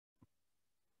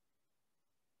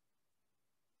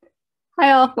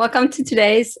Hi all, welcome to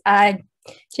today's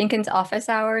Jenkins office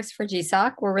hours for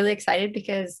GSoC. We're really excited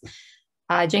because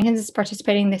Jenkins is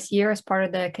participating this year as part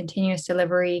of the Continuous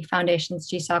Delivery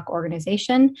Foundation's GSoC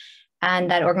organization, and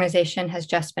that organization has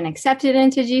just been accepted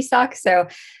into GSoC. So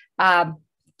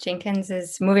Jenkins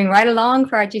is moving right along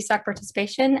for our GSoC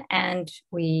participation, and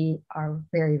we are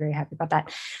very, very happy about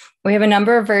that. We have a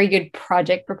number of very good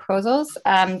project proposals.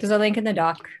 There's a link in the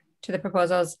doc to the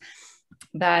proposals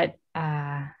that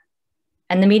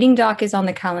and the meeting doc is on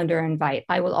the calendar invite.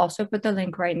 I will also put the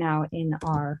link right now in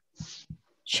our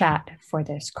chat for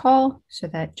this call, so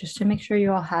that just to make sure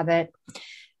you all have it.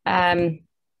 There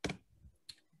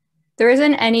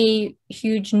isn't any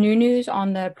huge new news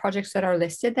on the projects that are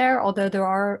listed there, although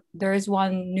there is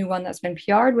one new one that's been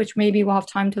PR'd, which maybe we'll have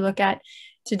time to look at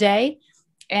today.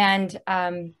 And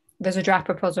there's a draft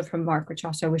proposal from Mark, which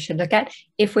also we should look at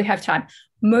if we have time.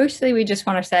 Mostly, we just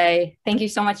want to say thank you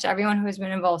so much to everyone who has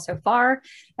been involved so far.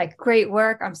 Like, great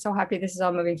work. I'm so happy this is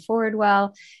all moving forward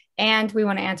well. And we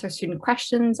want to answer student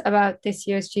questions about this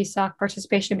year's GSoC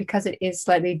participation because it is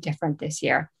slightly different this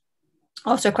year.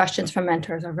 Also, questions from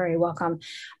mentors are very welcome.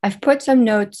 I've put some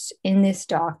notes in this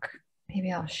doc.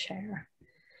 Maybe I'll share.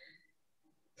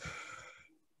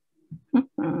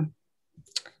 Oh.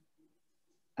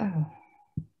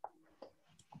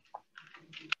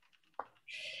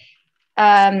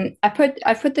 I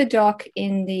put the doc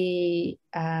in the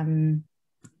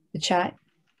chat,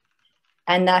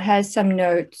 and that has some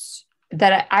notes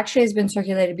that actually has been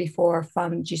circulated before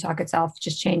from GSoC itself,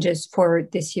 just changes for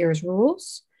this year's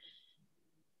rules.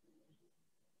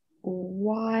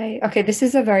 Why? Okay, this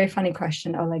is a very funny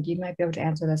question. Oleg, you might be able to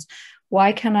answer this.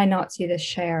 Why can I not see the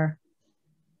share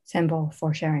symbol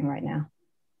for sharing right now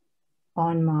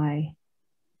on my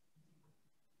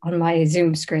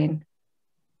Zoom screen?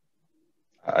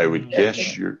 I would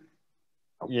guess you're...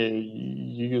 Yeah,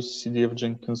 you use CDF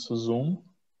Jenkins Zoom.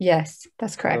 Yes,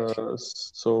 that's correct.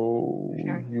 So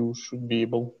sure. You should be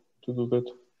able to do that.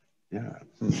 Yeah.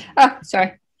 Oh,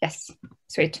 sorry. Yes,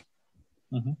 sweet.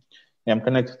 Mm-hmm. Yeah, I'm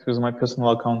connected with my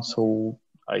personal account, so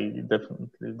I definitely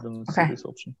don't see this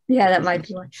option. Yeah, that might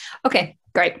be one. Okay,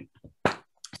 great.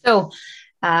 So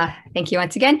thank you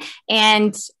once again.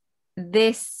 And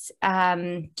this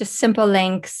just simple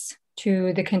links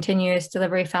to the Continuous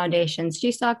Delivery Foundation's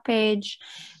GSoC page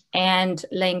and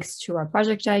links to our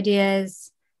project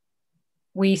ideas.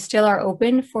 We still are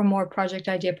open for more project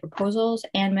idea proposals,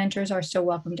 and mentors are still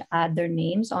welcome to add their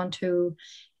names onto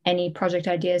any project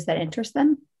ideas that interest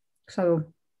them. So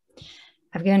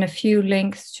I've given a few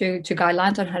links to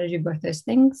guidelines on how to do both those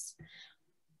things.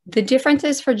 The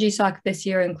differences for GSoC this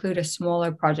year include a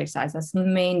smaller project size. That's the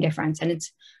main difference. And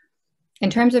it's, in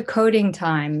terms of coding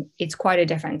time, it's quite a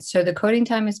difference. So the coding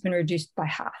time has been reduced by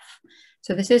half.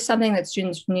 So this is something that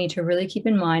students need to really keep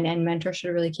in mind, and mentors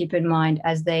should really keep in mind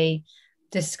as they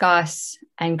discuss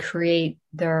and create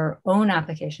their own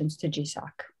applications to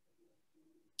GSoC.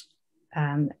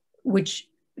 Which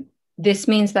this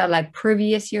means that, like,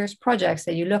 previous year's projects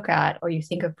that you look at, or you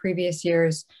think of previous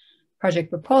year's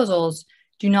project proposals,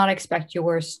 do not expect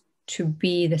yours to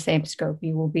be the same scope.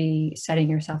 You will be setting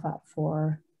yourself up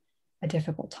for a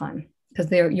difficult time because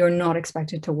you're not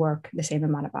expected to work the same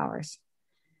amount of hours.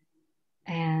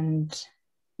 And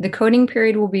the coding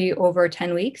period will be over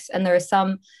 10 weeks, and there is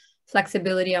some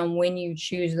flexibility on when you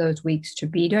choose those weeks to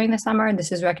be during the summer. And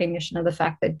this is recognition of the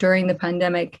fact that during the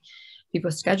pandemic,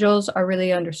 people's schedules are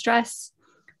really under stress.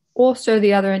 Also,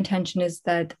 the other intention is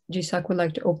that GSoC would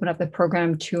like to open up the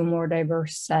program to a more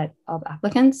diverse set of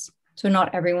applicants. So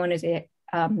not everyone is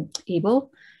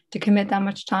able to commit that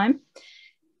much time.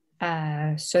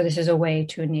 So this is a way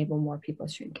to enable more people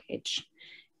to engage.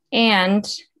 And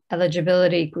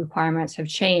eligibility requirements have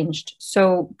changed.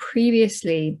 So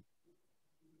previously,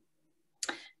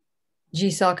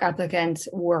 GSoC applicants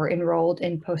were enrolled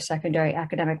in post-secondary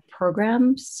academic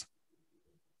programs.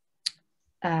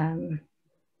 And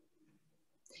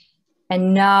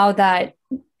now that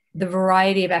the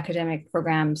variety of academic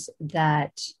programs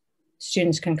that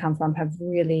students can come from have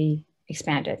really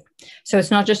expanded. So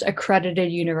it's not just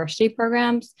accredited university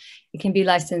programs. It can be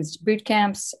licensed boot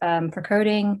camps for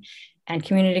coding and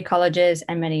community colleges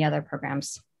and many other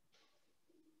programs.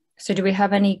 So do we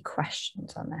have any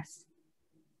questions on this?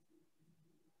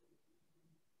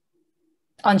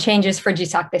 On changes for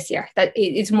GSoC this year? That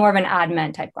it's more of an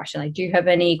admin type question. Like, do you have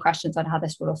any questions on how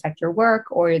this will affect your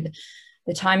work, or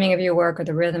the timing of your work, or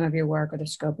the rhythm of your work, or the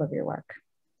scope of your work?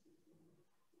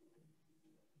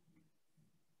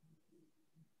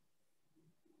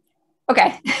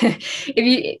 Okay,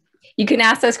 if you can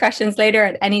ask those questions later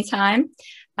at any time.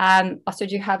 Also,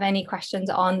 do you have any questions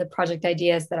on the project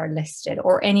ideas that are listed,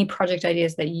 or any project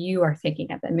ideas that you are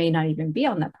thinking of that may not even be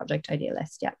on that project idea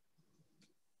list yet?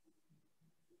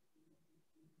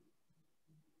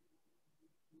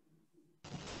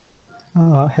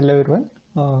 Hello everyone.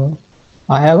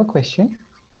 I have a question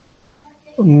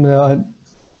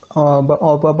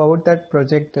about that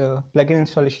project plugin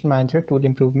installation manager tool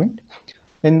improvement.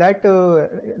 In that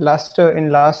last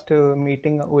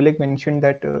meeting, Oleg mentioned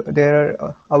that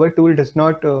our tool does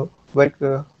not work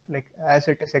like as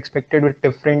it is expected with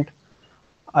different.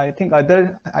 I think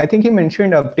he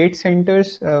mentioned update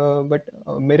centers, but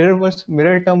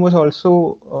mirror term was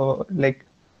also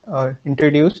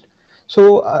introduced.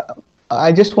 So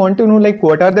I just want to know like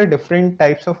what are the different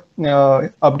types of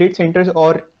update centers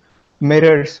or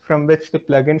mirrors from which the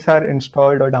plugins are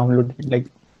installed or downloaded. Like,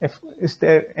 if is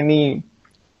there any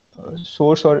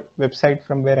source or website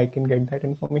from where I can get that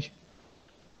information?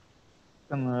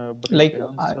 Can Like, briefly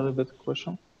answer that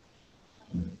question?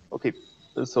 Okay,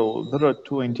 so there are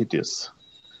two entities.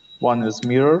 One is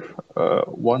mirror,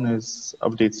 one is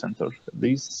update center.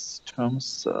 These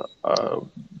terms are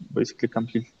basically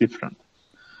completely different.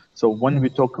 So when we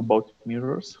talk about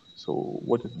mirrors, so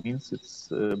what it means, it's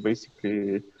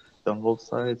basically download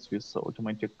sites with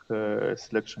automatic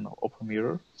selection of a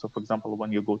mirror. So for example,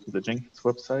 when you go to the Jenkins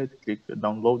website, click the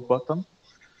download button,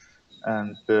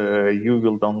 and you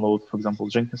will download, for example,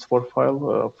 Jenkins 4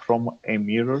 file from a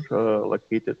mirror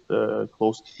located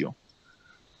close to you.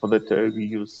 For that, we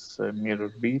use mirror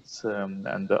bits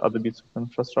and the other bits of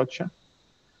infrastructure.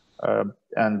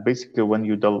 And basically, when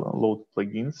you download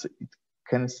plugins, it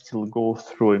can still go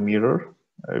through a mirror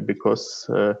because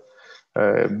the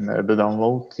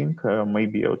download link may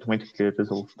be automatically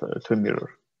resolved to a mirror.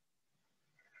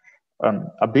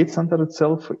 Update Center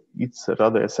itself, it's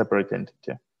rather a separate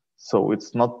entity. So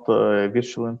it's not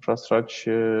virtual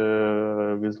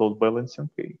infrastructure with load balancing.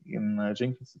 In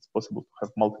Jenkins, it's possible to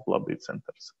have multiple update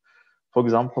centers. For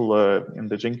example, in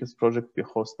the Jenkins project, we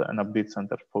host an update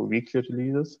center for weekly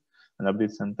releases, an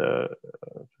update center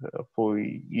for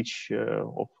each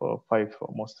of 5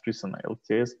 most recent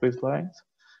LTS baselines,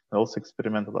 and also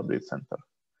experimental update center.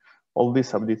 All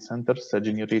these update centers are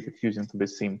generated using the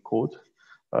same code.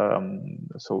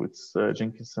 So it's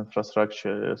Jenkins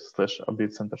infrastructure /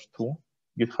 update centers 2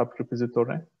 GitHub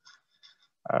repository.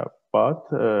 But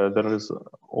there is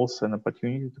also an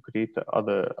opportunity to create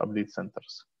other update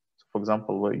centers. So for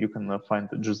example, you can find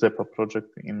the Giuseppe project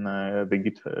in the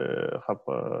GitHub,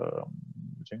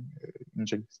 in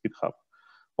Jenkins GitHub.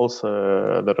 Also,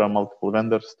 there are multiple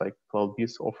vendors like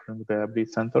CloudBees offering the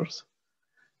update centers.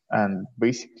 And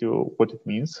basically what it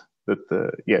means that,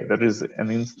 there is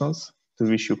an instance to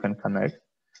which you can connect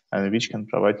and which can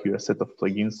provide you a set of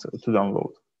plugins to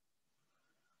download.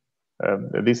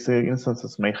 These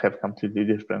instances may have completely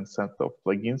different set of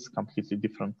plugins, completely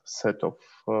different set of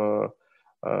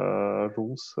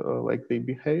rules like they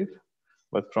behave.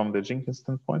 But from the Jenkins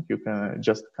standpoint, you can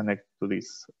just connect to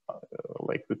this,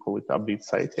 like we call it update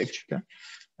site actually,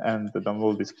 and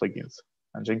download these plugins.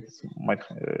 And Jenkins might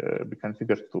be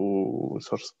configured to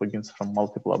source plugins from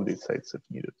multiple update sites if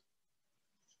needed.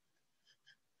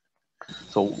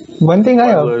 So one thing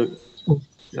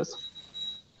yes.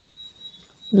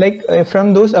 Like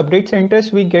from those update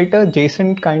centers, we get a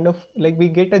JSON kind of like we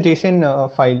get a JSON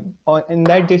file. In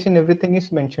that JSON, everything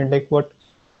is mentioned. Like what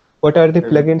are the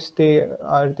plugins they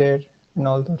are there and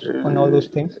all those on all those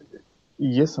things.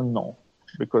 Yes and no,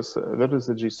 because there is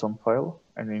a JSON file,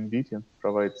 and indeed it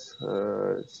provides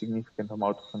a significant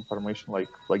amount of information like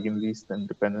plugin list and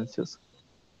dependencies.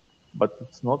 But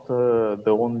it's not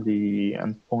the only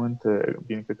endpoint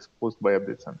being exposed by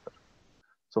update center.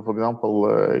 So for example,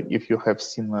 if you have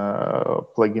seen a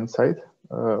plugin site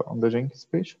on the Jenkins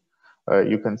page,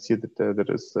 you can see that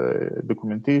there is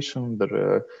documentation, there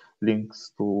are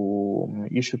links to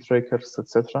issue trackers,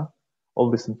 etc.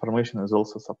 All this information is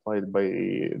also supplied by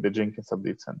the Jenkins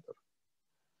Update Center.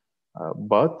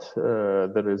 But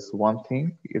there is one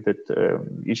thing that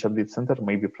each update center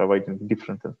may be providing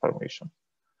different information.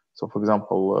 So for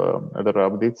example, there are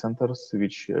update centers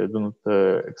which do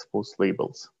not expose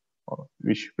labels, or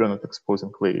which were not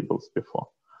exposing labels before.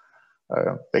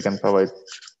 They can provide,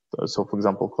 so for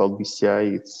example, CloudBees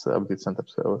CI, its update center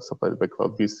supplied by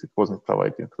CloudBees, it wasn't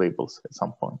providing labels at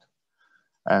some point.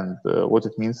 And what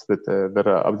it means that there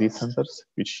are update centers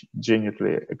which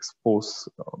generally expose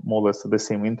more or less the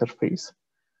same interface,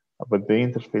 but the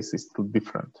interface is still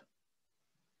different.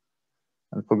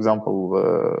 And for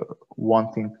example,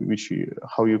 one thing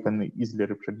how you can easily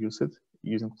reproduce it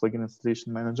using plugin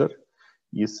installation manager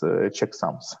is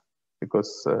checksums.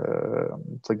 because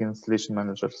plugin installation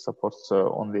manager supports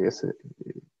only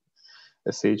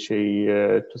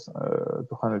SHA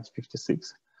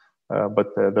 256,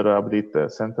 but there are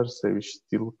update centers which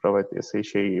still provide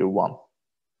SHA 1.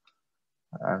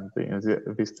 And in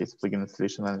this case, plugin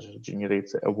installation manager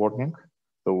generates a warning,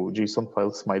 so JSON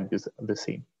files might be the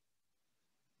same.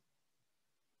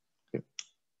 Okay.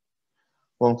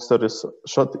 Long story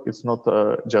short, it's not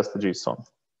just JSON.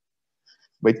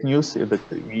 Bad news is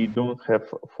that we don't have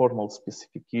formal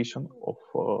specification of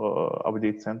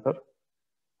update center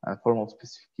and formal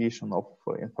specification of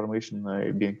information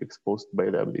being exposed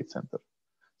by the update center.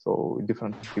 So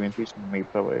different implementation may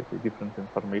provide different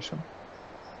information.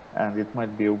 And it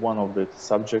might be one of the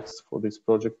subjects for this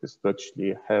project is to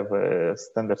actually have a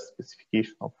standard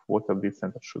specification of what update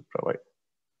center should provide.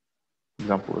 For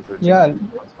example, the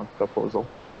Jenkins proposal.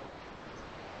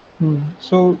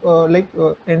 So,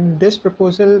 in this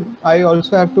proposal, I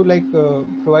also have to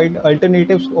provide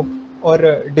alternatives or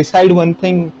decide one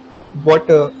thing what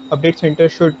update center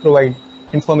should provide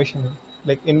information,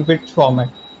 like in which format.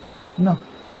 No.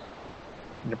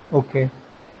 Yep. Okay.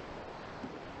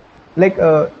 Like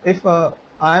if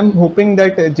I'm hoping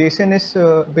that JSON is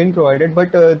been provided,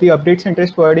 but the update center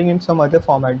is providing in some other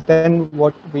format, then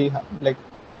what we have, like,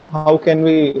 how can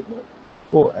we?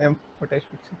 What I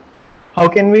should say? How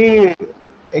can we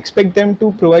expect them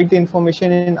to provide the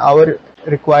information in our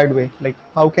required way? Like,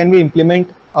 how can we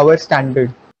implement our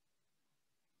standard?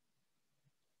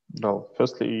 Well,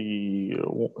 firstly,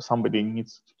 somebody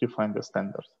needs to define the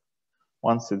standard.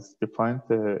 Once it's defined,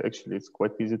 actually, it's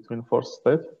quite easy to enforce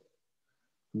that.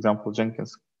 For example,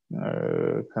 Jenkins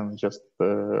can just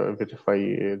verify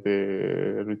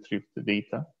the retrieved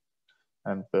data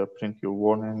and print you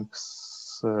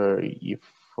warnings if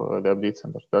the update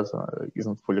center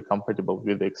isn't fully compatible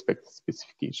with the expected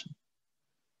specification.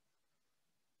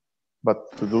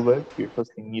 But to do that, you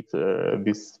first need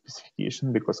this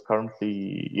specification because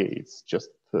currently, it's just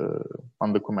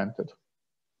undocumented.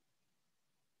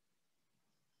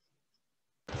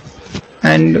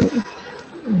 And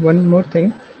one more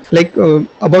thing, like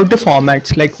about the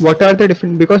formats, like what are the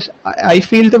different, because I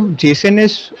feel the JSON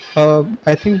is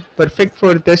I think perfect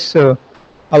for this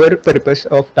our purpose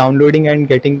of downloading and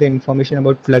getting the information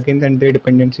about plugins and their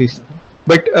dependencies.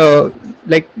 But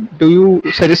like, do you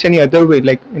suggest any other way,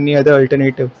 like any other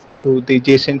alternative to the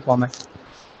JSON format?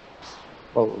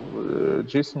 Well,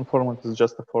 JSON format is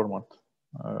just a format.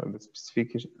 The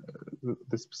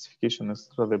specification is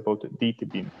rather about data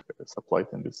being supplied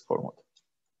in this format.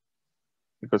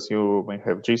 Because you may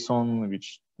have JSON,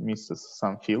 which misses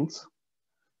some fields,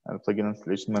 and plugin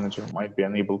installation manager might be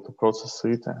unable to process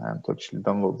it and to actually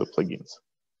download the plugins.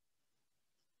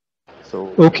 So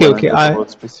okay, when I talk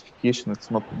about specification, it's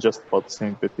not just about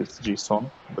saying that it's JSON,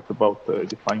 but about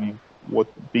defining what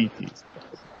data is.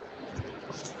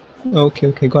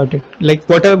 Okay, got it. Like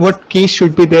what keys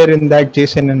should be there in that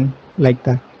JSON and like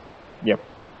that? Yep.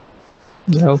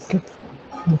 Yeah, okay.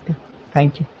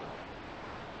 Thank you.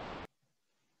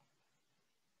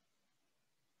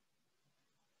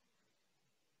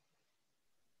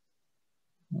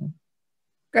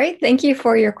 Great, thank you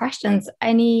for your questions.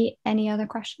 Any other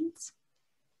questions?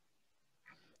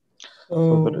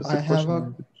 So there is a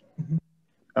question.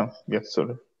 Oh, yes,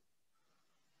 sorry.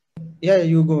 Yeah,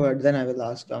 you go ahead. Then I will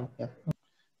ask. Yeah,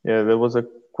 there was a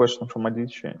question from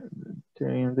Aditya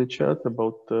in the chat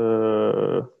about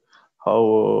how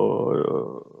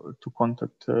to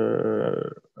contact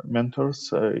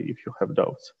mentors if you have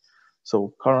doubts.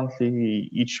 So currently,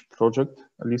 each project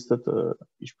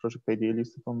ID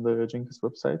listed on the Jenkins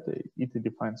website, it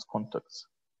defines contacts,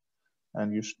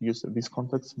 and you should use these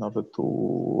contacts in order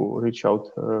to reach out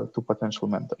to potential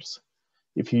mentors.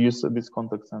 If you use these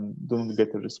contacts and don't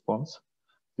get a response,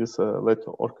 just let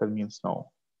org admins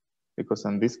know, because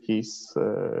in this case,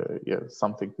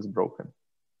 something is broken.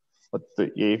 But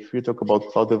if you talk about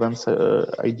Cloud Events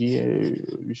ID,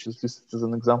 which is listed as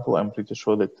an example, I'm pretty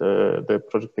sure that the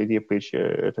project ID page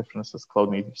references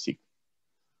Cloud Native SIG.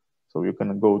 So you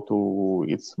can go to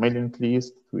its mailing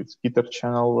list, to its GitHub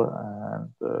channel, and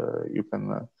you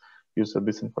can use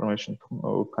this information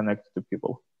to connect to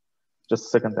people. Just a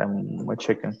second, I'm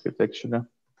checking it actually.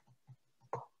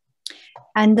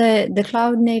 And the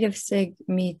Cloud Native SIG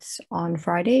meets on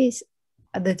Fridays.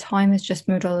 The time is just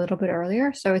moved a little bit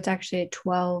earlier, so it's actually at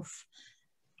 12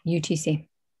 UTC.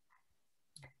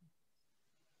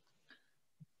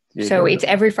 Yeah, so it's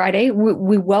every Friday.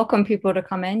 We welcome people to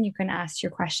come in. You can ask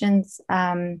your questions.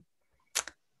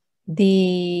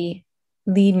 The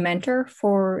lead mentor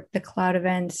for the Cloud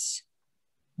Events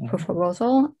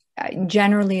proposal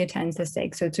generally attends the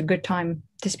SIG, so it's a good time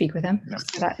to speak with him. Yeah.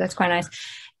 So that's quite nice.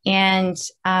 And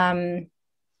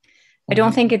I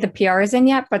don't think the PR is in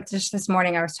yet, but just this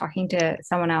morning I was talking to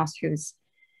someone else who's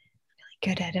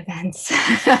really good at events,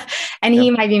 and he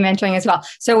might be mentoring as well.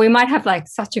 So we might have like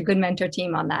such a good mentor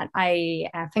team on that. I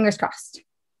fingers crossed.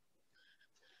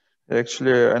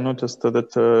 Actually, I noticed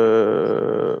that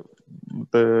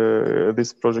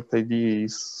this project ID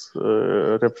is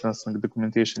referencing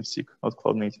documentation SIG, not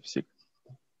cloud native SIG.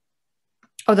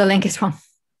 Oh, the link is wrong.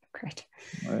 Great.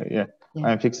 Yeah,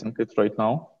 I'm fixing it right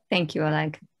now. Thank you,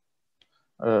 Oleg.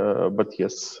 But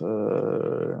yes,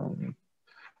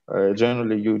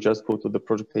 generally you just go to the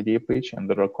project idea page and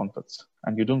there are contacts,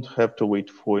 and you don't have to wait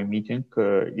for a meeting.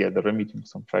 Yeah, there are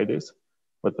meetings on Fridays,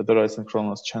 but there are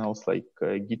synchronous channels like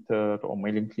Gitter or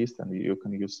mailing list, and you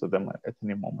can use them at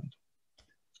any moment.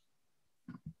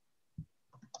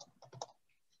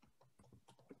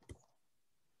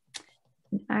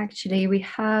 Actually, we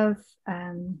have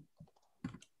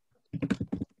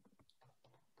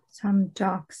some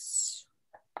docs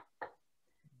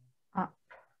up.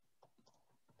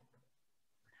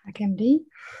 HackMD,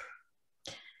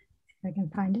 if I can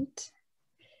find it.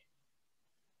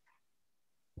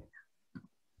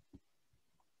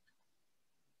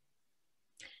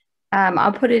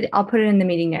 I'll put it in the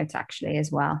meeting notes actually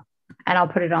as well, and I'll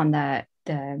put it on the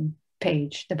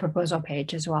page, the proposal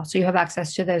page as well, so you have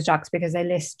access to those docs because they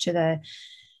list to the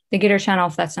Gitter channel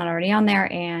if that's not already on there.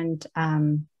 And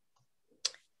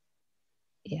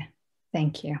yeah,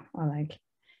 thank you, Oleg.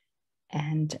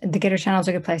 And the Gitter channel is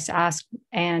a good place to ask,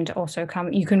 and also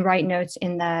you can write notes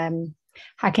in the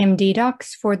HackMD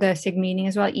docs for the SIG meeting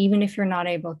as well. Even if you're not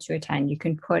able to attend, you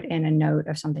can put in a note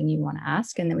of something you want to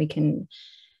ask, and then we can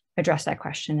address that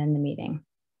question in the meeting.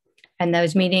 And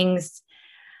those meetings,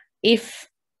 if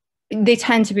they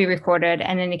tend to be recorded,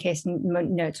 and in any case,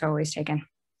 notes are always taken.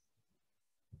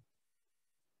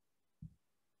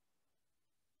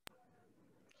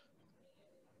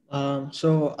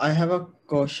 So I have a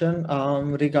question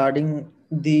regarding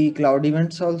the cloud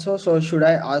events also. So should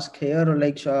I ask here, or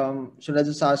like should I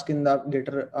just ask in the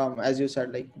Gitter, as you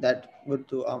said, like that would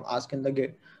to ask in the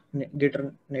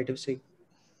Gitter native SIG?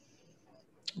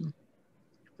 You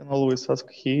can always ask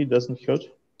here, it doesn't hurt.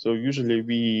 So usually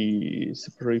we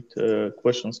separate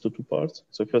questions to two parts.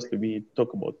 So firstly, we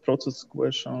talk about process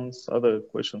questions, other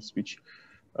questions which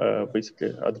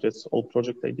basically address all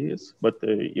project ideas. But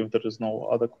if there is no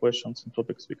other questions and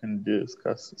topics, we can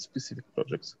discuss specific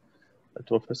projects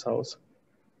at office hours.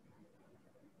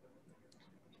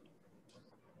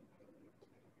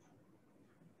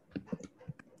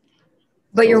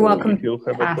 But you're welcome. If you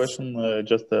have a question,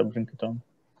 just bring it on.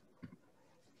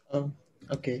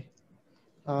 Okay.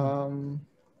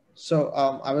 So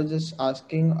I was just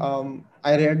asking,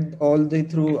 I read all the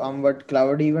through what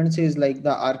cloud events is, like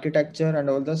the architecture and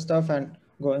all the stuff, and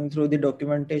going through the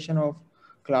documentation of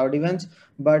cloud events.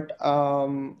 But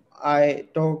I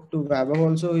talked to Vaibhav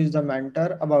also, who is the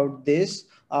mentor, about this.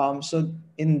 So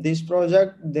in this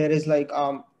project, there is like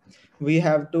we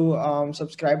have to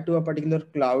subscribe to a particular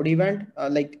cloud event,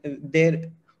 like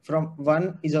there from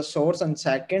one is a source, and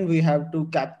second we have to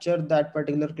capture that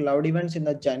particular cloud events in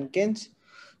the Jenkins.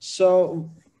 So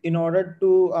in order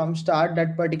to start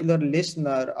that particular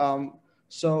listener,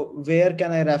 so where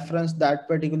can I reference that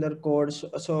particular code?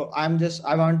 So I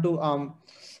want to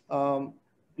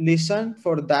listen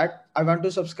for that. I want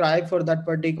to subscribe for that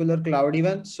particular cloud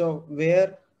event. So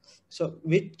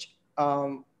which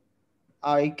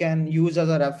I can use as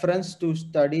a reference to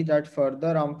study that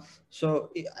further.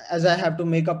 So as I have to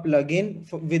make a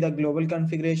plugin with a global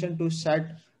configuration to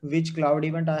set which cloud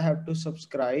event I have to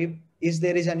subscribe, is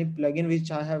there is any plugin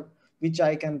which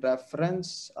I can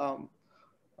reference? Yeah.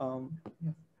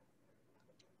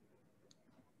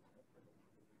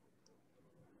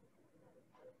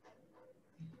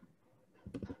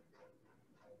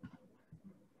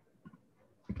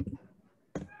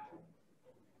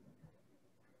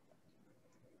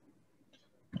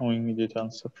 No immediate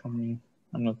answer from me.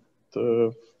 I'm not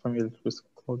familiar with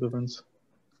cloud events.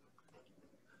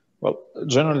 Well,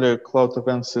 generally, cloud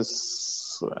events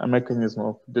is a mechanism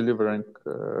of delivering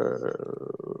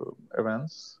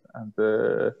events, and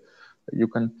you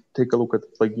can take a look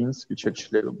at plugins which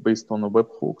actually are based on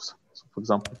webhooks. So, for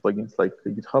example, plugins like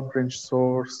GitHub branch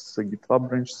source, GitLab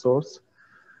branch source,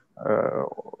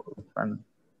 and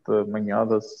many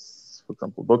others. For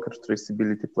example, Docker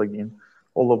traceability plugin.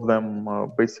 All of them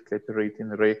basically operate in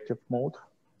reactive mode.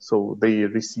 So they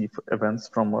receive events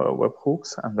from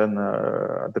webhooks and then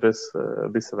address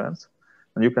these events.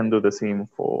 And you can do the same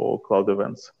for cloud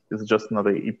events. It's just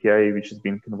another API which is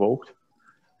being invoked.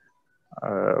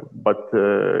 But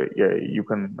yeah, you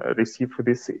can receive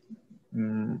these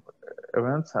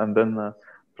events and then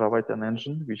provide an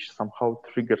engine which somehow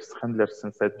triggers handlers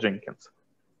inside Jenkins.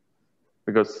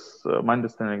 Because my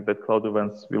understanding that cloud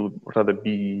events will rather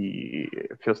be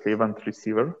firstly event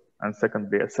receiver and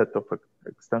secondly a set of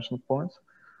extension points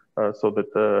so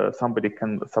that somebody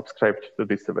can subscribe to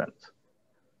this event.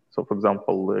 So for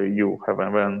example, you have an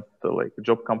event like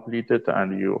job completed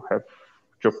and you have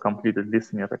job completed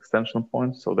listener extension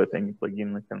points so that any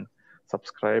plugin can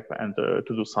subscribe and to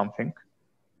do something.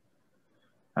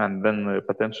 And then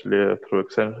potentially through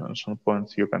extension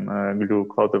points, you can glue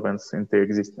cloud events into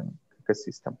existing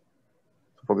ecosystem.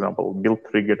 So for example, build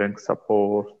triggering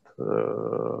support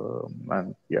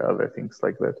and yeah, other things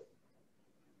like that.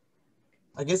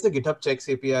 I guess the GitHub Checks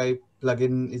API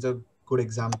plugin is a good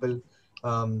example.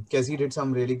 Kezi did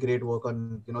some really great work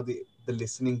on the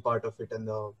listening part of it and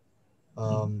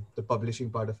the publishing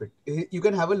part of it. You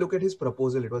can have a look at his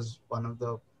proposal. It was one of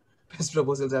the best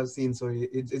proposals I've seen. So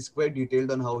it's quite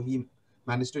detailed on how he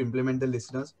managed to implement the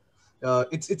listeners.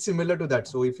 It's similar to that.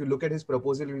 So if you look at his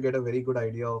proposal, you'll get a very good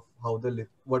idea of how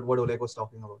what Oleg was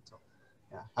talking about. So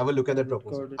yeah, have a look at that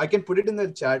proposal. I can put it in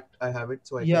the chat. I have it.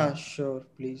 So I can, sure,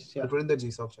 please. Yeah. I'll put it in the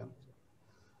GSoC channel.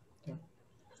 Yeah.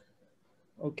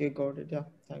 Okay, got it. Yeah,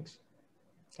 thanks.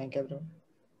 Thank you, everyone.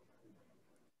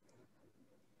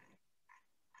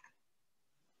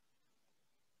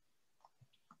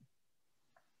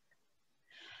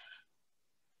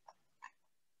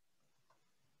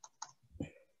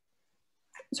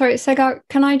 Sorry, Sega,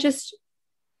 can I just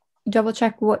double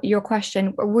check what your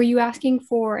question, were you asking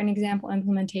for an example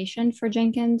implementation for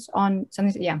Jenkins on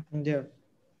something? Yeah. Yeah.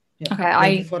 Okay.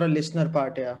 Like for a listener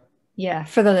part, yeah. Yeah,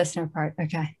 for the listener part.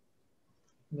 Okay.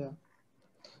 Yeah.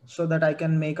 So that I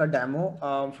can make a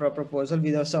demo for a proposal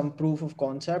with some proof of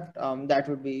concept. That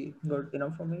would be good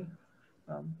enough for me.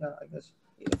 Yeah, I guess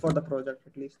for the project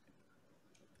at least.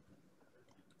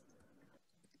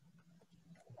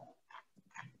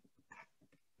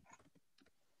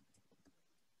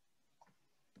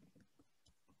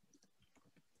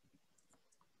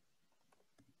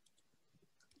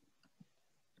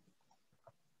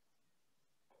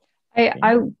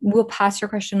 I will pass your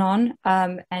question on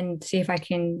and see if I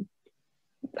can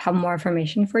have more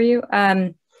information for you.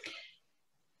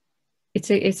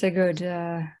 It's a good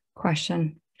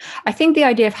question. I think the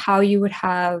idea of how you would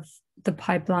have the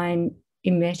pipeline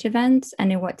emit events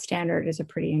and in what standard is a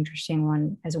pretty interesting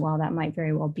one as well. That might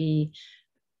very well be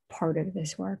part of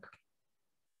this work.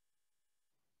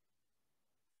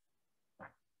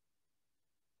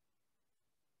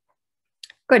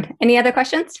 Good. Any other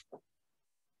questions?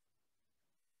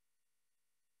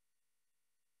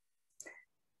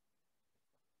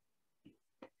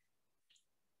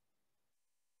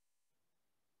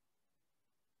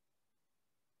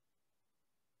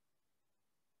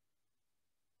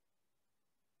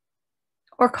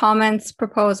 Or comments,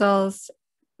 proposals,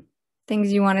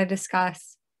 things you want to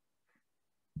discuss?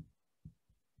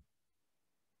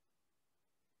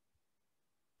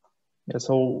 Yeah,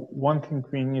 so one thing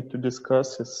we need to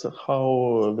discuss is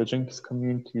how the Jenkins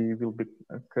community will be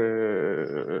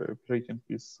cooperating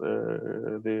with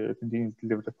the Continuous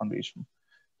Delivery Foundation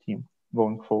team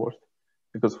going forward.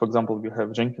 Because, for example, we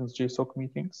have Jenkins GSoC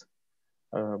meetings,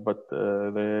 but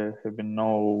there have been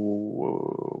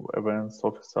no events,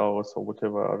 office hours, or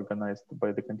whatever organized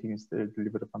by the Continuous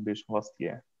Delivery Foundation last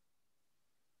year.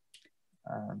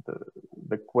 And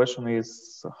the question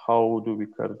is, how do we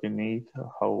coordinate?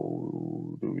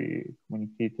 How do we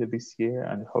communicate this year?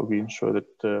 And how we ensure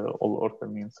that all org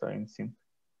admins are in sync?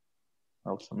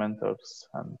 Also mentors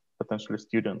and potentially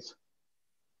students.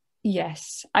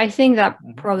 Yes, I think that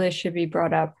probably should be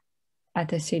brought up at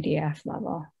the CDF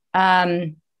level.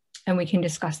 And we can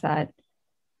discuss that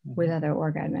with other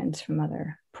org admins from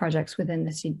other projects within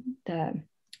the CDF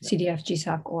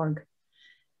GSoC org.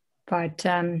 But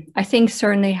I think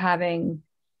certainly having,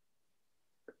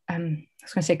 I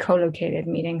was going to say co-located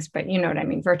meetings, but you know what I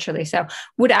mean, virtually. So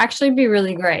would actually be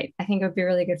really great. I think it would be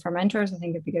really good for mentors. I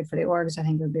think it'd be good for the orgs. I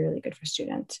think it would be really good for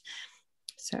students.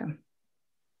 So.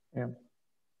 Yeah.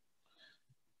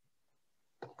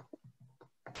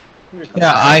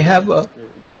 Yeah, I have a.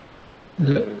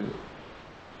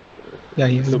 Yeah,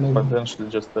 you so potentially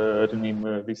just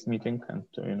rename this meeting and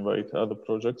to invite other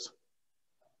projects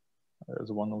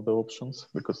as one of the options,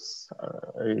 because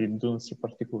I don't see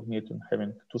particular need in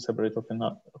having two separate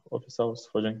office hours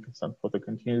for Jenkins and for the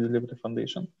Continuous Delivery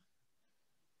Foundation.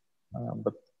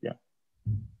 But yeah,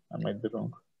 I might be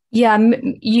wrong. Yeah,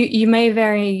 you may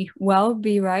very well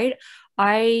be right.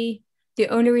 I The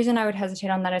only reason I would hesitate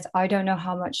on that is I don't know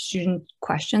how much student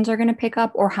questions are going to pick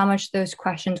up, or how much those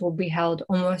questions will be held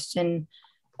almost in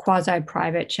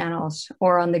quasi-private channels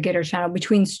or on the Gitter channel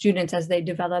between students as they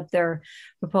develop their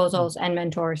proposals and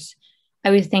mentors.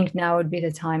 I would think now would be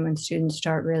the time when students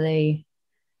start really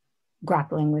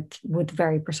grappling with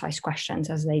very precise questions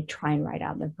as they try and write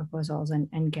out their proposals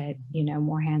and get, you know,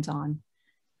 more hands-on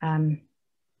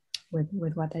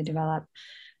with what they develop.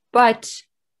 But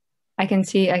I can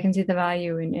see the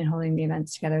value in holding the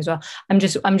events together as well. I'm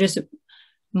just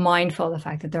mindful of the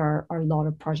fact that there are a lot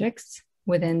of projects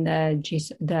within the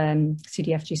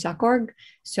CDF GSoC org.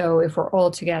 So if we're all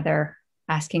together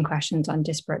asking questions on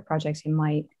disparate projects, there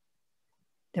might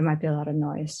be a lot of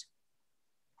noise.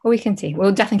 But we can see.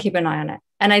 We'll definitely keep an eye on it.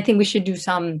 And I think we should do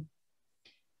some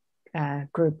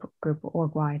group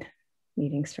org-wide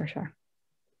meetings for sure.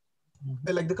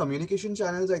 Like the communication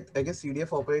channels, I guess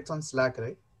CDF operates on Slack,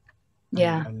 right?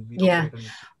 Yeah. And we yeah. operate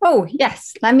on... Oh,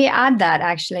 yes. Let me add that,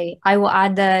 actually. I will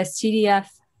add the CDF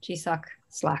GSoC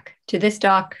Slack to this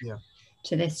doc,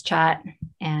 to this chat.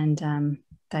 And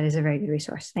that is a very good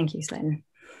resource. Thank you, Slayton.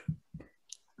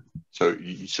 So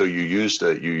you used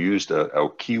a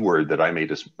keyword that I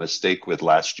made a mistake with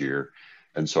last year.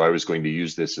 And so I was going to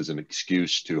use this as an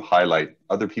excuse to highlight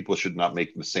other people should not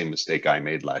make the same mistake I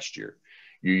made last year.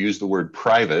 You use the word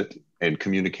private and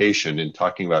communication in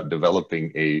talking about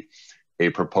developing a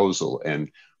proposal.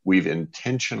 And we've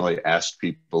intentionally asked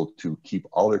people to keep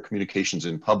all their communications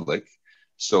in public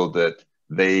so that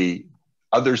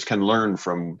others can learn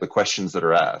from the questions that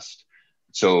are asked.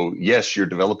 So yes, you're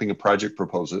developing a project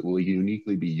proposal. It will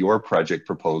uniquely be your project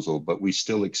proposal, but we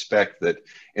still expect that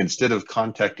instead of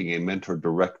contacting a mentor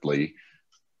directly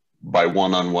by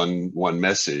one-on-one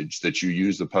message, that you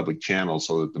use the public channel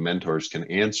so that the mentors can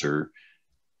answer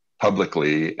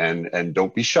publicly, and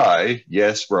don't be shy.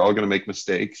 Yes, we're all going to make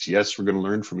mistakes. Yes, we're going to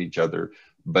learn from each other,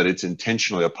 but it's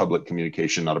intentionally a public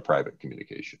communication, not a private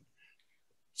communication.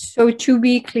 So to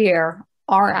be clear,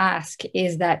 our ask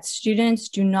is that students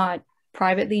do not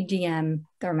privately DM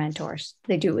their mentors.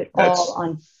 They do it all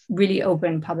on really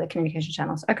open public communication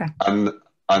channels. Okay.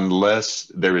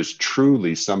 Unless there is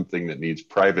truly something that needs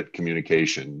private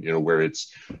communication, you know, where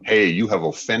it's, hey, you have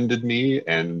offended me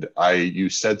and you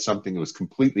said something that was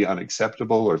completely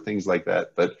unacceptable or things like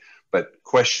that. But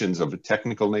questions of a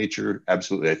technical nature,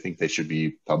 absolutely, I think they should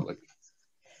be public.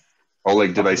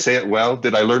 Oleg, did I say it well?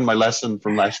 Did I learn my lesson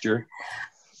from last year?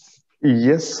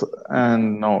 Yes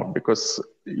and no, because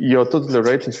you're totally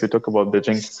right if you talk about the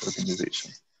Jenkins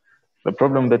organization. The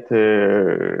problem that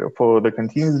for the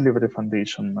Continuous Delivery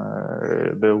Foundation,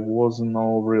 there was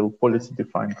no real policy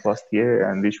defined last year,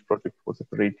 and each project was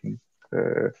operating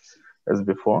as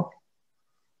before.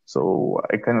 So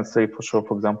I cannot say for sure,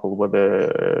 for example,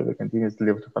 whether the Continuous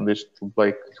Delivery Foundation would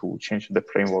like to change the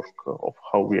framework of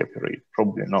how we operate.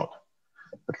 Probably not.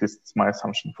 At least it's my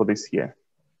assumption for this year.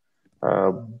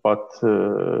 But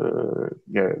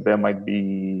there might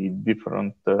be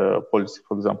different policy,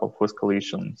 for example, for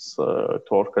escalations to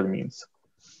org admins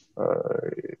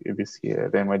this year.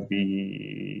 There might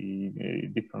be a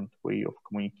different way of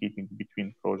communicating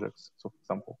between projects. So, for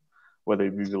example, whether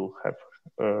we will have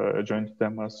joint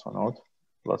demos or not.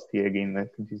 Last year, again, the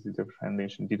Continuous Delivery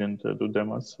Foundation didn't do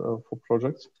demos for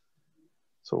projects.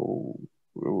 So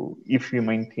if we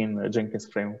maintain a Jenkins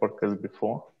framework as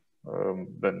before,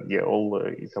 then all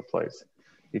it applies.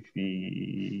 If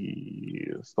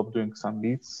we stop doing some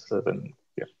bits, then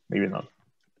maybe not.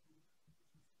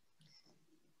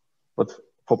 But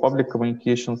for public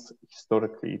communications,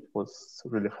 historically, it was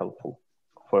really helpful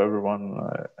for everyone,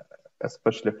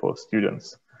 especially for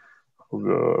students who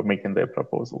are making their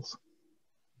proposals.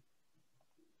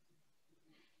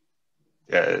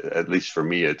 Yeah, at least for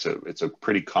me, it's a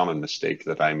pretty common mistake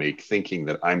that I make, thinking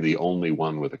that I'm the only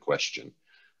one with a question.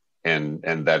 And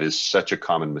that is such a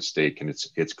common mistake, and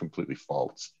it's completely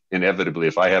false. Inevitably,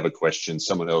 if I have a question,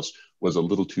 someone else was a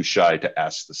little too shy to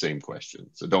ask the same question.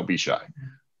 So don't be shy.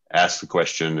 Ask the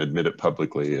question, admit it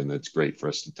publicly, and it's great for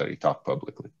us to talk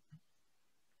publicly.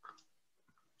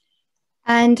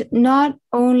 And not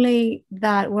only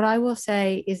that, what I will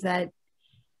say is that,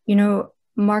 you know,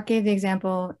 Mark gave the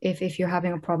example, if you're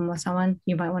having a problem with someone,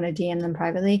 you might want to DM them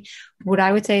privately. What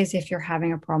I would say is if you're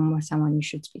having a problem with someone, you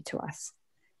should speak to us.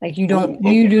 Like you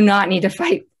do not need to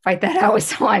fight that out with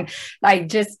someone. Like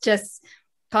just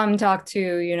come talk to,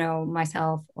 you know,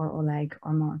 myself or Oleg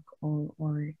or Mark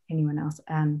or anyone else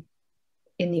in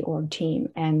the org team,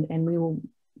 and we will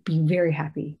be very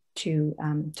happy to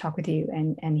talk with you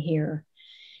and hear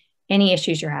any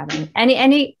issues you're having.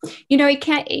 Any, you know,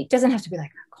 it doesn't have to be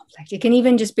like a conflict. It can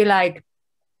even just be like,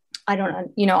 I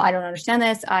don't understand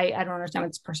this. I don't understand what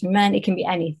this person meant. It can be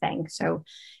anything. So,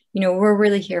 we're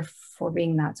really here for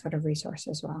being that sort of resource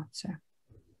as well. So.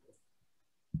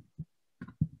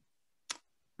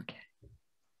 Okay.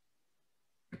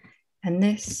 And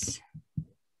this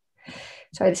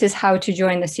is how to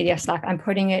join the CDF Slack. I'm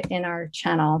putting it in our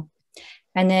channel.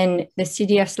 And then the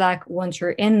CDF Slack, once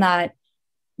you're in that,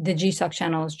 the GSoC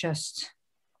channel is just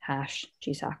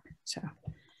 #GSoC. So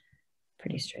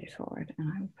pretty straightforward.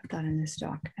 And I'll put that in this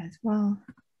doc as well.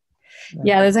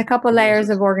 Yeah, there's a couple layers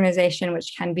of organization,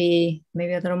 which can be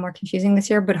maybe a little more confusing this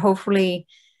year, but hopefully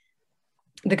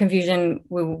the confusion,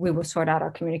 we will sort out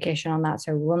our communication on that.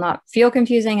 So it will not feel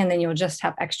confusing, and then you'll just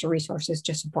have extra resources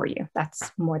to support you.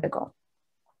 That's more the goal.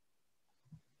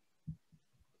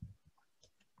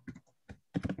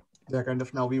 Yeah, kind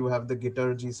of now we have the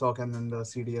Gitter GSoC and then the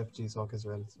CDF GSoC as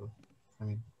well. So, I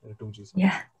mean, there are 2 GSoC.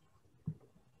 Yeah.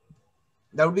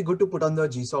 That would be good to put on the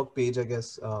GSoC page, I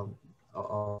guess,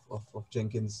 of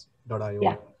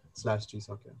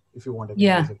Jenkins.io/GSoC, if you want it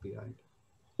as a PI.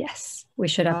 Yes, we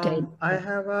should update. I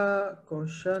have a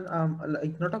question,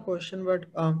 like not a question, but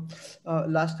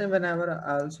last time whenever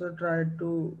I also tried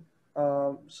to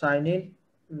sign in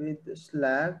with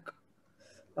Slack,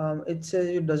 it says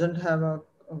it doesn't have a,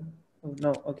 oh,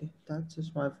 no, okay, that's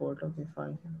just my fault. Okay,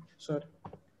 fine, sorry.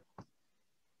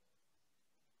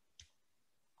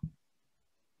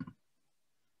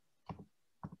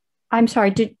 I'm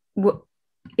sorry. Did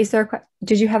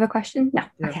you have a question? No.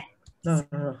 Yeah. Okay. No.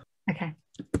 Okay.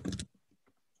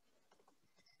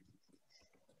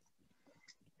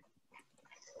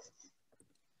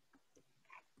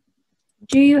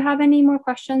 Do you have any more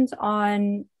questions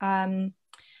on the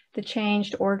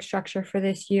changed org structure for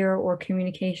this year, or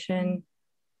communication,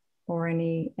 or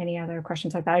any other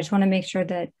questions like that? I just want to make sure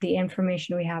that the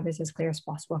information we have is as clear as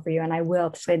possible for you. And I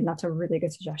will say that's a really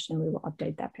good suggestion. We will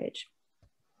update that page.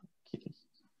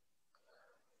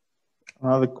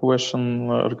 Another question,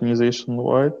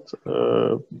 organization-wide.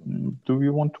 Do we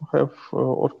want to have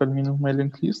org admin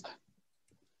mailing list?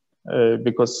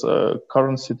 Because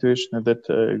current situation is that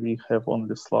we have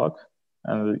only Slack,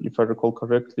 and if I recall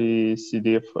correctly,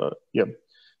 CDF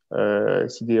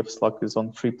Slack is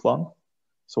on free plan,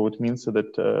 so it means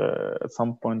that at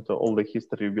some point all the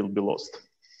history will be lost,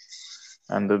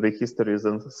 and the history is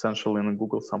essentially in a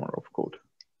Google Summer of Code.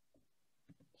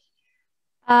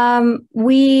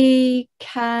 We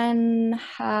can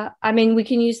we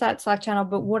can use that Slack channel,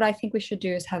 but what I think we should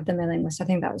do is have the mailing list. I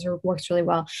think that works really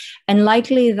well. And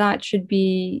likely that should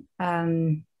be,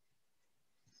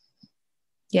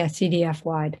 CDF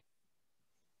wide.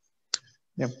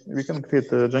 Yeah, we can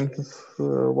create a Jenkins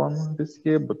one this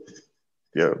year, but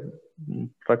yeah,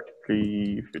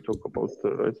 practically, if you talk about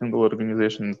a single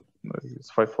organization,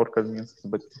 it's 5 org admins,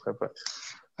 but you have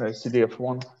a CDF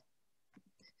one.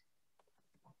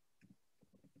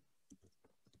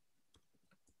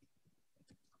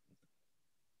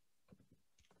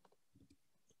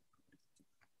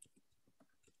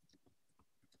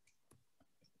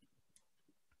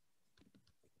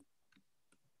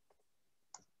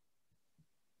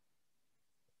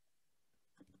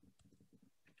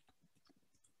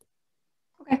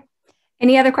 Okay.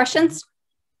 Any other questions?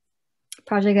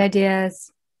 Project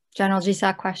ideas, general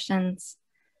GSoC questions,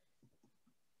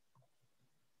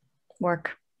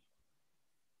 work.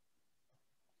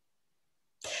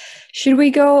 Should we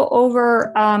go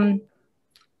over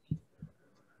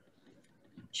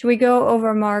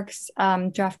Mark's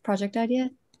draft project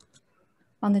idea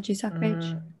on the GSoC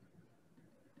page?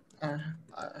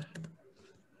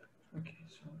 Okay,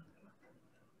 so.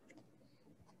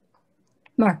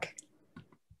 Mark.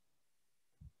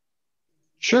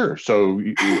 Sure. So,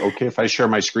 okay, if I share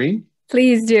my screen?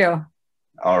 Please do.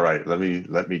 All right, let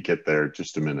me get there.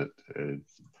 Just a minute.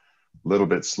 It's a little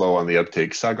bit slow on the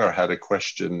uptake. Sagar had a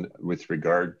question with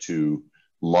regard to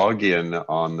login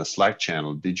on the Slack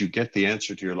channel. Did you get the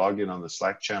answer to your login on the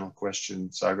Slack channel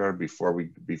question, Sagar, before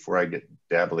I get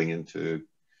dabbling into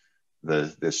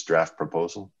this draft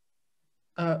proposal?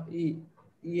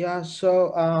 Yeah,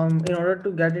 so in order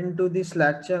to get into the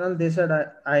Slack channel, they said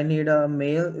I need a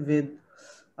mail with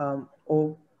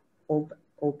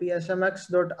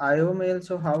opsmx.io mail.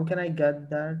 So how can I get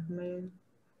that mail?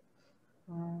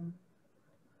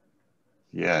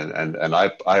 Yeah, and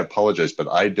I apologize, but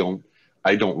I don't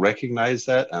recognize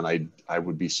that, and I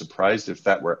would be surprised if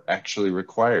that were actually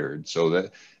required. So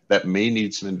that may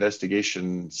need some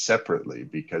investigation separately,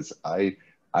 because I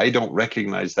don't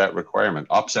recognize that requirement.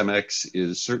 OpsMX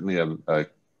is certainly a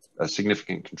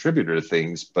significant contributor to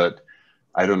things, but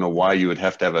I don't know why you would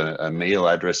have to have a mail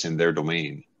address in their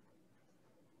domain.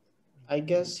 I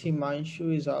guess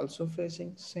Himanshu is also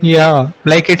facing same. Yeah,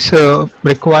 like it's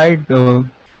required.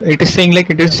 It is saying like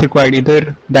it is Yeah. required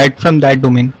either that from that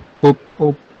domain,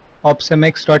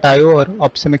 opsmx.io or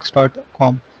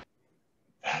opsmx.com.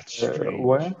 That's Where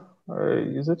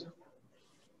strange. is it?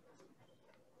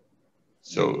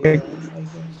 So, I guess.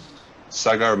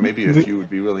 Sagar, maybe if you would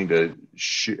be willing to,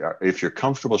 if you're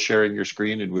comfortable sharing your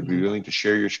screen and would be Mhm. willing to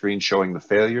share your screen showing the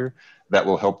failure, that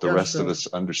will help the Yeah, rest of sure. us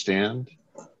understand.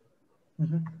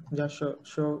 Yeah, sure.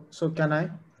 Sure. So can I?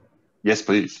 Yes,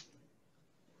 please.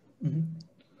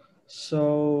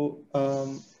 So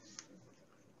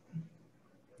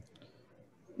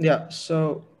yeah.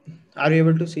 So are you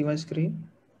able to see my screen?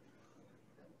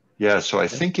 Yeah, so I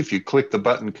think if you click the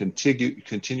button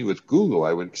continue with Google,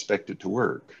 I would expect it to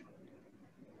work.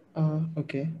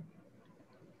 Okay.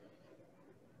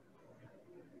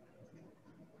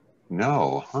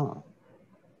 No, huh?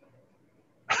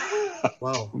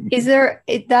 Wow. Is there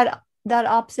that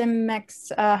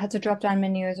opsmx has a drop-down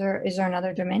menu? Is there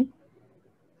another domain?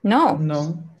 No. No.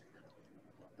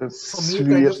 That's For me, it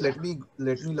kind weird. of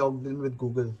let me log in with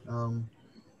Google.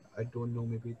 I don't know.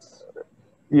 Maybe it's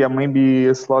Yeah,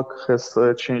 maybe Slack has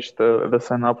changed the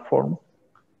sign up form,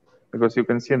 because you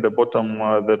can see at the bottom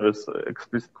there is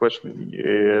explicit question.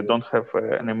 You don't have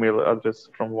an email address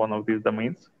from one of these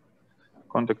domains.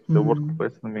 Contact the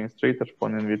workplace administrator for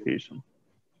an invitation.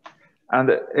 And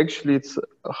actually, it's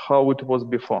how it was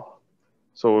before.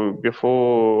 So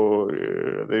before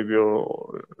they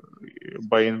will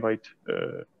by invite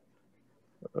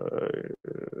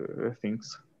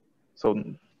things. So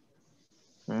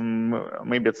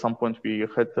maybe at some point we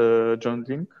had a joint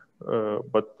link,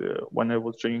 but when I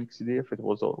was joining CDF, it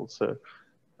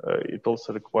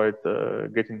also required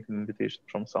getting an invitation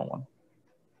from someone.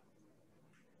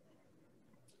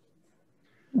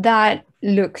 That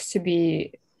looks to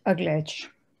be a glitch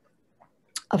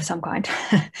of some kind.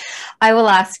 I will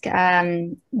ask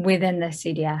within the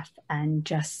CDF and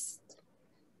just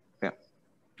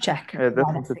check.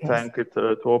 Definitely tank it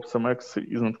to OpsMX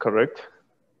isn't correct.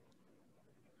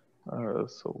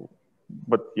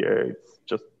 But yeah, it's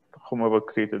just whomever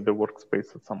created the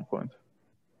workspace at some point.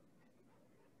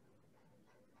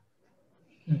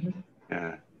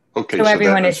 Yeah. Okay. So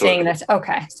everyone is seeing this.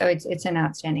 Okay. So it's an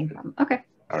outstanding problem. Okay.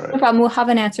 All right. No problem. We'll have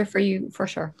an answer for you for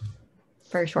sure.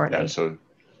 Very shortly. Yeah. So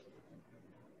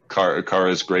Kara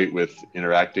is great with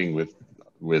interacting with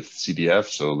CDF.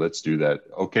 So let's do that.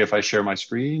 Okay. If I share my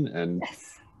screen, and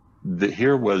yes.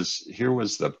 Here was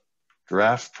the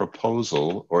draft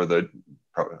proposal, or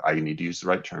I need to use the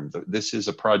right term. This is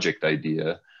a project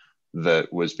idea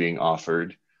that was being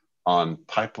offered on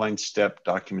pipeline step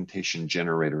documentation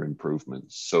generator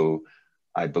improvements. So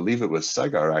I believe it was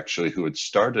Sagar actually who had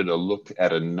started a look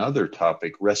at another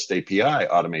topic, REST API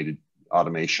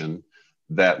automation,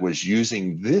 that was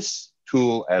using this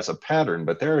tool as a pattern,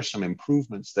 but there are some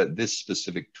improvements that this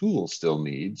specific tool still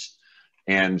needs.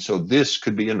 And so this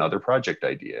could be another project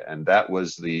idea. And that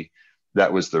was the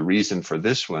reason for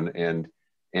this one.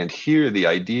 And here the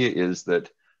idea is that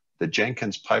the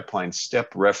Jenkins pipeline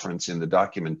step reference in the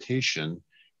documentation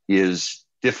is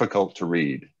difficult to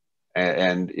read.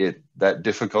 And that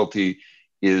difficulty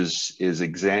is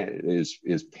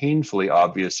painfully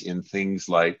obvious in things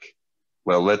like,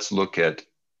 well, let's look at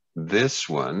this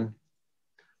one,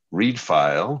 read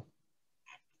file,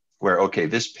 where, okay,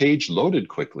 this page loaded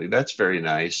quickly. That's very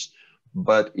nice,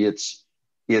 but it's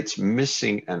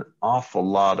missing an awful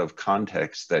lot of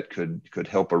context that could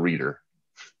help a reader.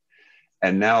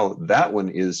 And now that one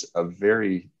is a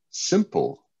very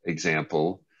simple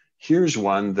example. Here's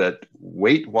one that,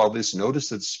 wait while this, notice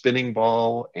that spinning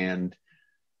ball, and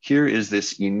here is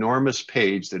this enormous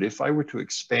page that if I were to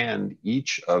expand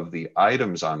each of the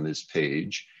items on this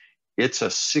page, it's a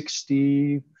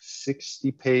 60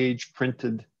 page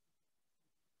printed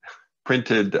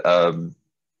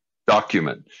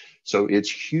document. So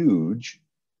it's huge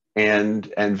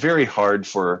and very hard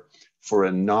for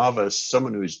a novice,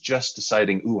 someone who is just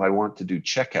deciding, ooh, I want to do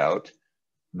checkout.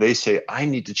 They say, I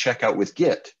need to check out with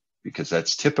Git, because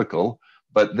that's typical,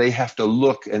 but they have to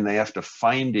look and they have to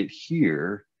find it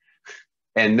here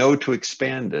and know to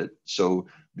expand it. So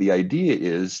the idea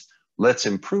is, let's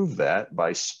improve that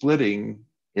by splitting,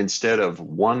 instead of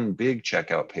one big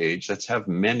checkout page, let's have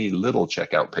many little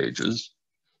checkout pages.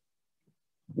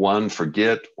 One for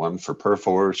Git, one for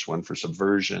Perforce, one for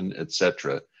Subversion,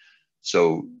 etc.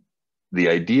 So the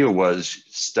idea was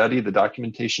study the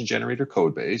documentation generator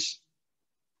code base.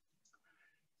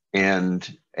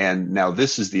 And now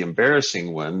this is the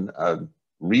embarrassing one.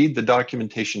 Read the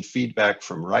documentation feedback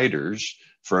from writers,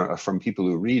 from people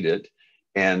who read it,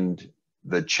 and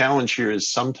the challenge here is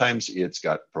sometimes it's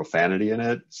got profanity in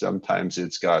it. Sometimes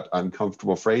it's got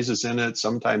uncomfortable phrases in it.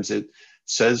 Sometimes it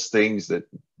says things that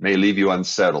may leave you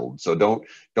unsettled. So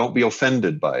don't be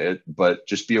offended by it, but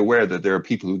just be aware that there are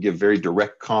people who give very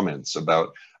direct comments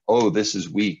about, oh, this is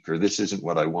weak, or this isn't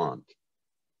what I want.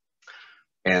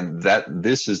 And that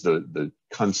this is the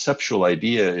conceptual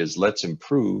idea is, let's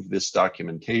improve this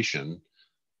documentation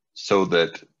so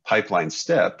that pipeline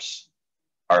steps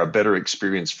are a better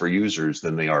experience for users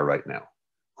than they are right now.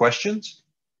 Questions?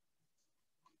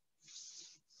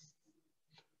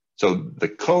 So the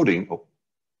coding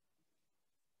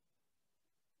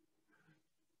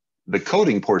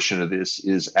portion of this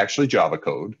is actually Java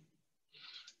code.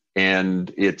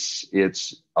 And it's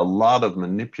a lot of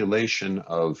manipulation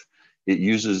of, it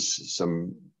uses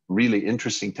some really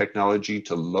interesting technology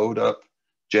to load up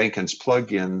Jenkins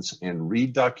plugins and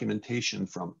read documentation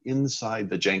from inside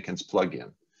the Jenkins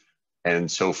plugin. And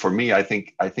so for me, I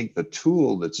think the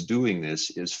tool that's doing this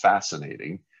is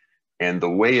fascinating. And the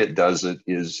way it does it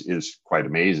is quite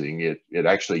amazing. It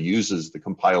actually uses the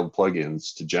compiled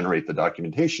plugins to generate the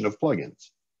documentation of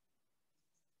plugins.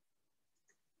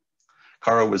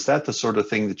 Kara, was that the sort of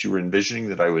thing that you were envisioning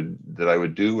that I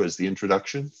would do as the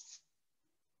introduction?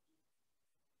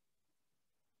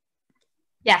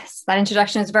 Yes, that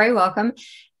introduction is very welcome.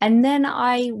 And then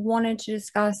I wanted to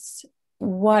discuss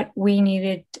what we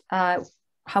needed,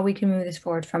 how we can move this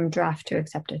forward from draft to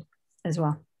accepted as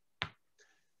well.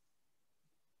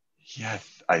 Yeah,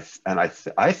 I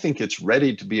think it's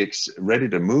ready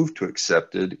to move to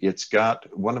accepted. It's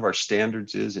got, one of our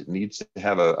standards is it needs to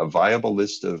have a viable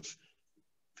list of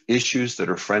issues that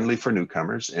are friendly for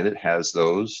newcomers, and it has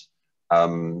those.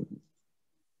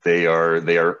 They are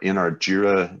in our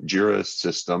Jira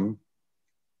system.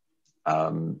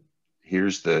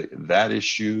 Here's that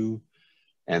issue,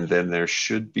 and then there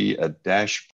should be a dashboard